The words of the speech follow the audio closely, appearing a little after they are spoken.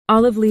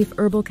Olive leaf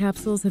herbal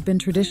capsules have been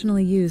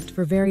traditionally used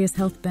for various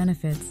health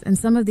benefits, and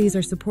some of these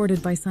are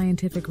supported by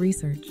scientific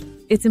research.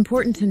 It's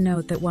important to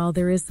note that while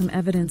there is some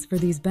evidence for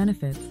these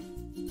benefits,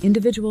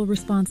 individual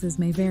responses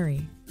may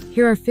vary.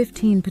 Here are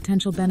 15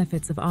 potential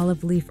benefits of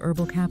olive leaf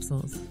herbal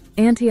capsules.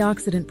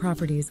 Antioxidant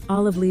properties.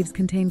 Olive leaves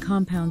contain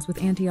compounds with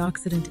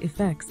antioxidant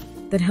effects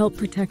that help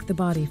protect the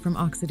body from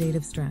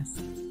oxidative stress.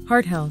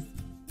 Heart health.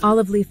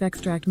 Olive leaf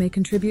extract may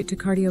contribute to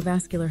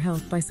cardiovascular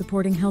health by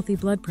supporting healthy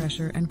blood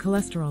pressure and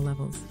cholesterol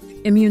levels.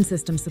 Immune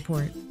system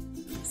support.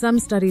 Some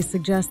studies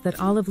suggest that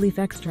olive leaf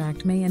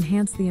extract may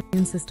enhance the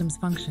immune system's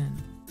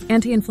function.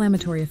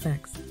 Anti-inflammatory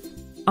effects.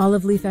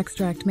 Olive leaf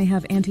extract may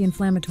have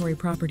anti-inflammatory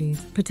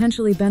properties,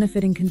 potentially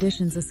benefiting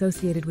conditions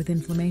associated with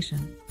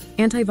inflammation.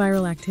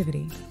 Antiviral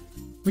activity.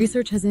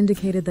 Research has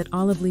indicated that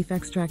olive leaf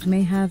extract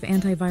may have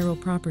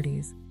antiviral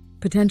properties,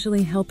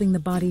 potentially helping the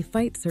body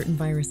fight certain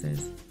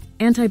viruses.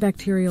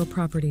 Antibacterial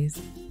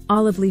properties.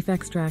 Olive leaf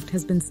extract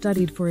has been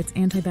studied for its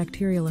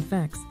antibacterial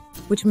effects,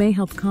 which may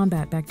help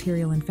combat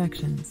bacterial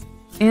infections.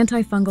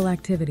 Antifungal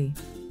activity.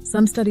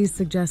 Some studies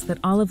suggest that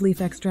olive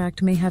leaf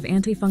extract may have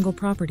antifungal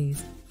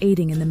properties,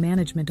 aiding in the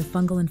management of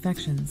fungal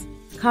infections.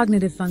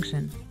 Cognitive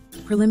function.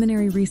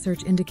 Preliminary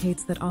research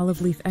indicates that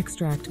olive leaf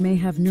extract may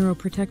have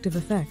neuroprotective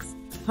effects,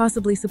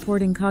 possibly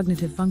supporting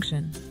cognitive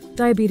function.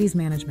 Diabetes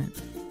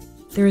management.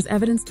 There is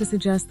evidence to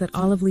suggest that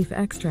olive leaf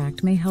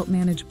extract may help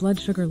manage blood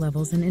sugar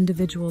levels in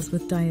individuals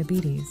with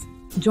diabetes.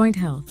 Joint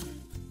health.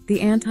 The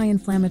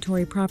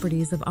anti-inflammatory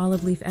properties of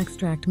olive leaf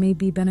extract may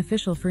be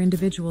beneficial for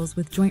individuals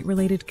with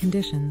joint-related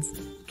conditions.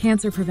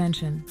 Cancer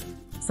prevention.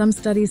 Some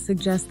studies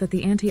suggest that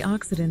the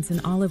antioxidants in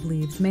olive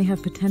leaves may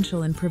have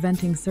potential in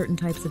preventing certain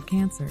types of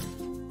cancer,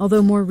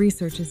 although more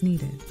research is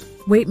needed.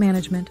 Weight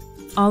management.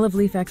 Olive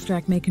leaf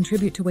extract may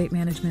contribute to weight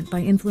management by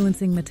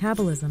influencing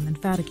metabolism and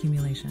fat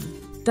accumulation.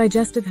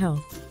 Digestive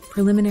health.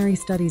 Preliminary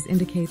studies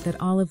indicate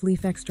that olive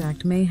leaf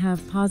extract may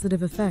have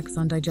positive effects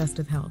on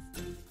digestive health,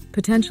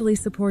 potentially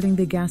supporting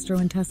the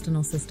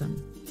gastrointestinal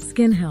system.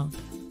 Skin health.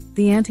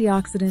 The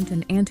antioxidant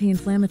and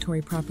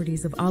anti-inflammatory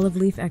properties of olive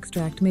leaf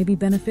extract may be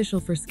beneficial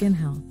for skin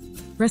health.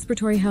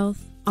 Respiratory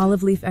health.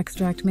 Olive leaf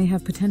extract may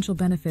have potential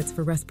benefits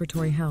for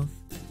respiratory health,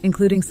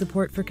 including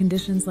support for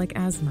conditions like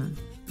asthma.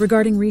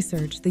 Regarding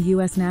research, the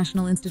U.S.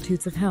 National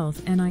Institutes of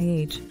Health,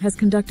 NIH, has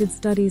conducted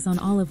studies on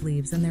olive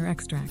leaves and their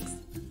extracts.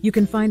 You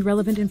can find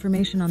relevant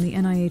information on the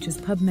NIH's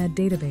PubMed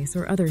database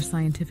or other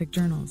scientific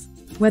journals.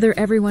 Whether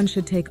everyone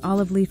should take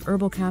olive leaf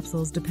herbal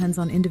capsules depends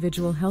on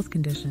individual health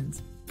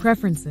conditions,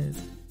 preferences,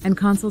 and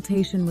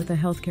consultation with a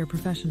healthcare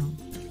professional.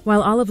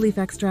 While olive leaf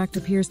extract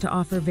appears to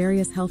offer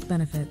various health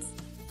benefits,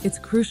 it's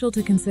crucial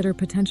to consider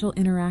potential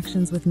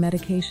interactions with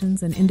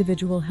medications and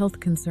individual health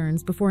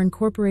concerns before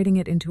incorporating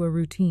it into a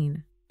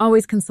routine.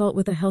 Always consult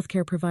with a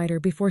healthcare provider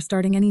before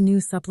starting any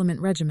new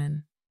supplement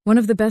regimen. One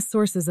of the best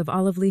sources of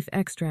olive leaf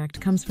extract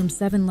comes from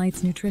 7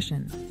 Lights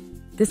Nutrition.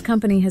 This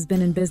company has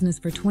been in business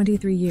for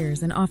 23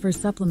 years and offers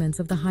supplements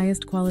of the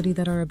highest quality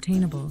that are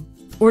obtainable.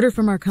 Order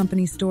from our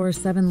company store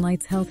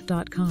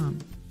 7lightshealth.com.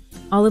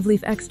 Olive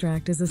leaf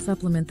extract is a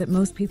supplement that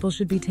most people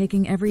should be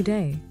taking every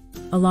day,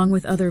 along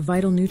with other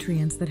vital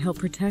nutrients that help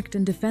protect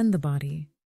and defend the body.